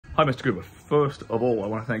Hi, Mr. Cooper. First of all, I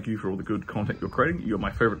want to thank you for all the good content you're creating. You're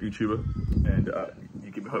my favorite YouTuber, and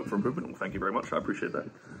you give me hope for improvement. Well, thank you very much. I appreciate that.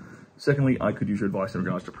 Secondly, I could use your advice in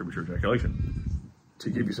regards to premature ejaculation.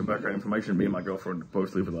 To give you some background information, me and my girlfriend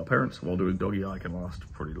both live with our parents. While doing doggy eye can last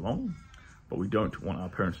pretty long, but we don't want our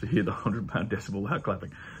parents to hear the 100-pound decibel loud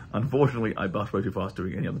clapping. Unfortunately, I bust way too fast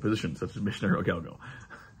doing any other position, such as missionary or cowgirl.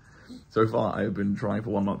 So far, I have been trying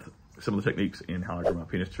for 1 month some of the techniques in how I grow my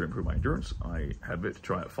penis to improve my endurance. I had bit to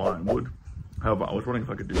try out fire and wood. However, I was wondering if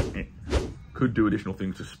I could do additional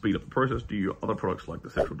things to speed up the process. Do you other products like the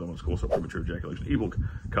Sexual Dominance Course or Premature Ejaculation ebook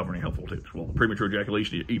cover any helpful tips? Well, the Premature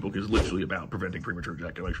Ejaculation ebook is literally about preventing premature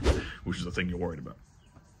ejaculation, which is the thing you're worried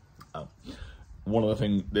about. One of the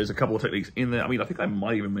things, there's a couple of techniques in there. I mean, I think I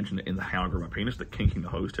might even mention it in the How I Grow My Penis, the kinking the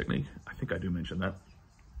hose technique. I think I do mention that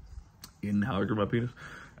in How I Grow My Penis.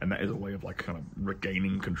 And that is a way of like kind of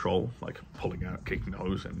regaining control, like pulling out, kicking the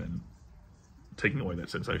hose, and then taking away that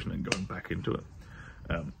sensation and going back into it.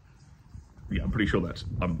 Yeah, I'm pretty sure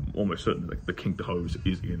I'm almost certain that the kink the hose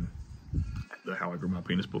is in the How I Grow My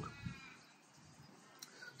Penis book.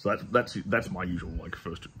 So that's my usual like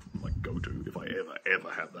first like go-to if I ever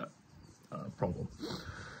have that problem.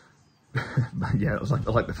 Yeah,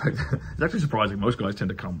 I like the fact that it's actually surprising. Most guys tend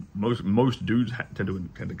to come, most dudes tend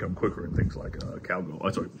to come quicker in things like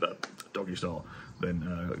doggy style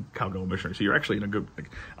than cowgirl missionary. So you're actually in a good. Like,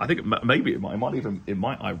 I think maybe it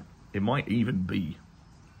might even be.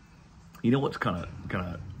 You know what's kind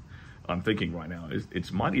of I'm thinking right now is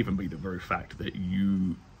it might even be the very fact that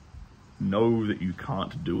you know that you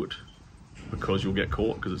can't do it because you'll get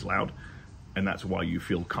caught because it's loud, and that's why you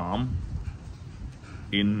feel calm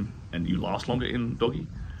in and you last longer in doggy.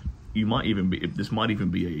 You might even be, this might even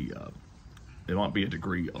be there might be a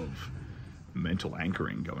degree of mental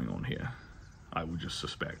anchoring going on here, I would just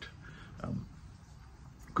suspect,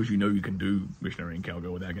 because you know you can do missionary and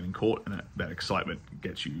cowgirl without getting caught, and that excitement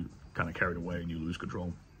gets you kind of carried away and you lose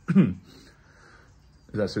control.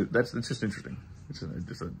 That's just interesting. It's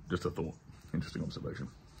just a thought, interesting observation.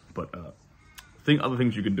 But other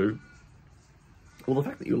things you can do. Well, the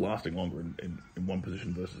fact that you're lasting longer in one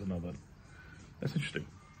position versus another, that's interesting.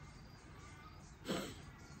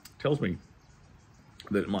 Tells me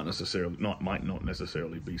that it might not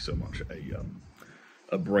necessarily be so much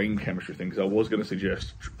a brain chemistry thing. Because I was going to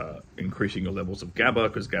suggest increasing your levels of GABA,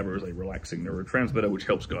 because GABA is a relaxing neurotransmitter which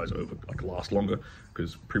helps guys last longer.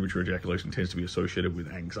 Because premature ejaculation tends to be associated with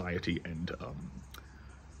anxiety and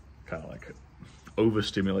kind of like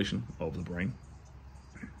overstimulation of the brain.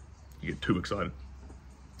 You get too excited.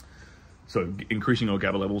 So increasing your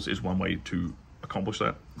GABA levels is one way to accomplish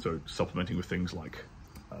that. So supplementing with things like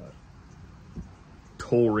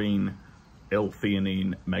taurine,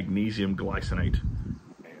 L-Theanine, magnesium glycinate,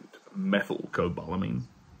 and methylcobalamin.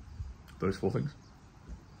 Those 4 things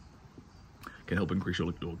can help increase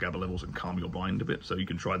your GABA levels and calm your mind a bit. So you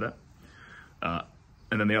can try that.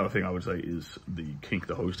 And then the other thing I would say is the kink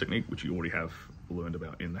the hose technique, which you already have learned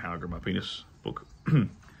about in the How I Grow My Penis book.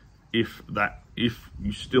 If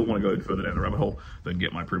you still want to go further down the rabbit hole, then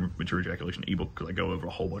get my Premature Ejaculation ebook, because I go over a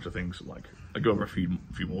whole bunch of things. Like I go over a few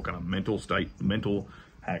more kind of mental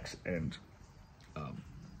hacks and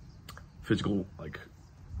physical like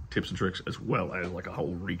tips and tricks, as well as like a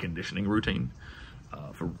whole reconditioning routine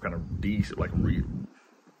for kind of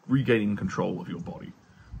regaining control of your body,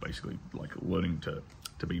 basically like learning to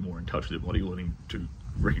be more in touch with your body, learning to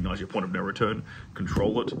recognize your point of no return,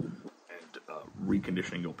 control it.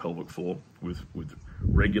 Reconditioning your pelvic floor with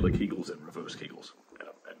regular kegels and reverse kegels,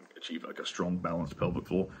 and achieve like a strong balanced pelvic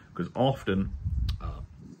floor, because often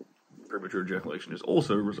premature ejaculation is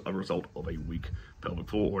also a result of a weak pelvic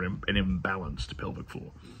floor, or an imbalanced pelvic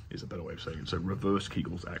floor is a better way of saying it. So reverse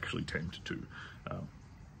kegels actually tend to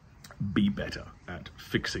be better at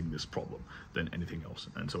fixing this problem than anything else.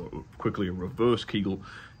 And so quickly, a reverse kegel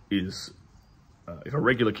is if a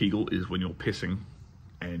regular kegel is when you're pissing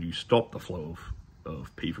and you stop the flow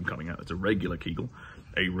of pee from coming out. That's a regular kegel.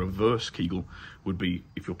 A reverse kegel would be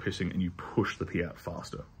if you're pissing and you push the pee out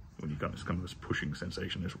faster. When you kind of this pushing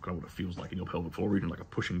sensation, that's kind of what it feels like in your pelvic floor region, like a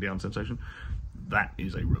pushing down sensation. That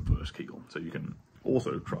is a reverse kegel. So you can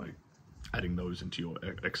also try adding those into your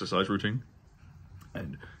exercise routine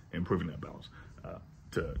and improving that balance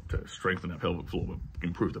to strengthen that pelvic floor, but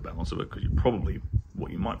improve the balance of it, because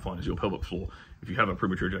what you might find is your pelvic floor, if you have a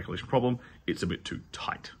premature ejaculation problem, it's a bit too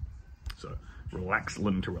tight. So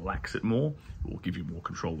learning to relax it more will give you more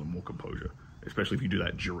control and more composure, especially if you do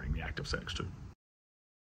that during the act of sex too.